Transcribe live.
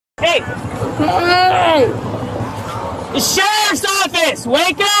Hey! Hey! The sheriff's office!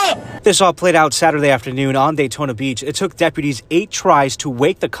 Wake up! This all played out Saturday afternoon on Daytona Beach. It took deputies 8 tries to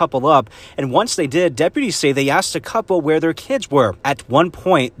wake the couple up, and once they did, deputies say they asked the couple where their kids were. At one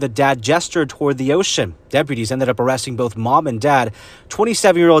point, the dad gestured toward the ocean. Deputies ended up arresting both mom and dad,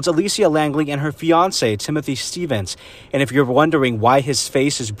 27-year-olds Alyssia Langley and her fiance, Timothy Stevens. And if you're wondering why his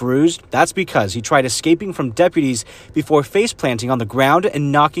face is bruised, that's because he tried escaping from deputies before face planting on the ground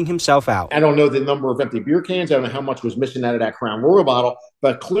and knocking himself out. I don't know the number of empty beer cans. I don't know how much was missing out of that Crown Royal bottle,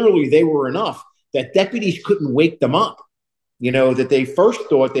 but clearly they were enough that deputies couldn't wake them up. You know, that they first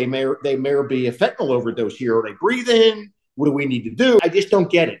thought they may be a fentanyl overdose here. Are they breathing? What do we need to do? I just don't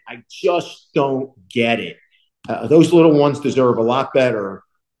get it. I just don't get it. Those little ones deserve a lot better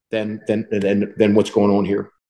than what's going on here.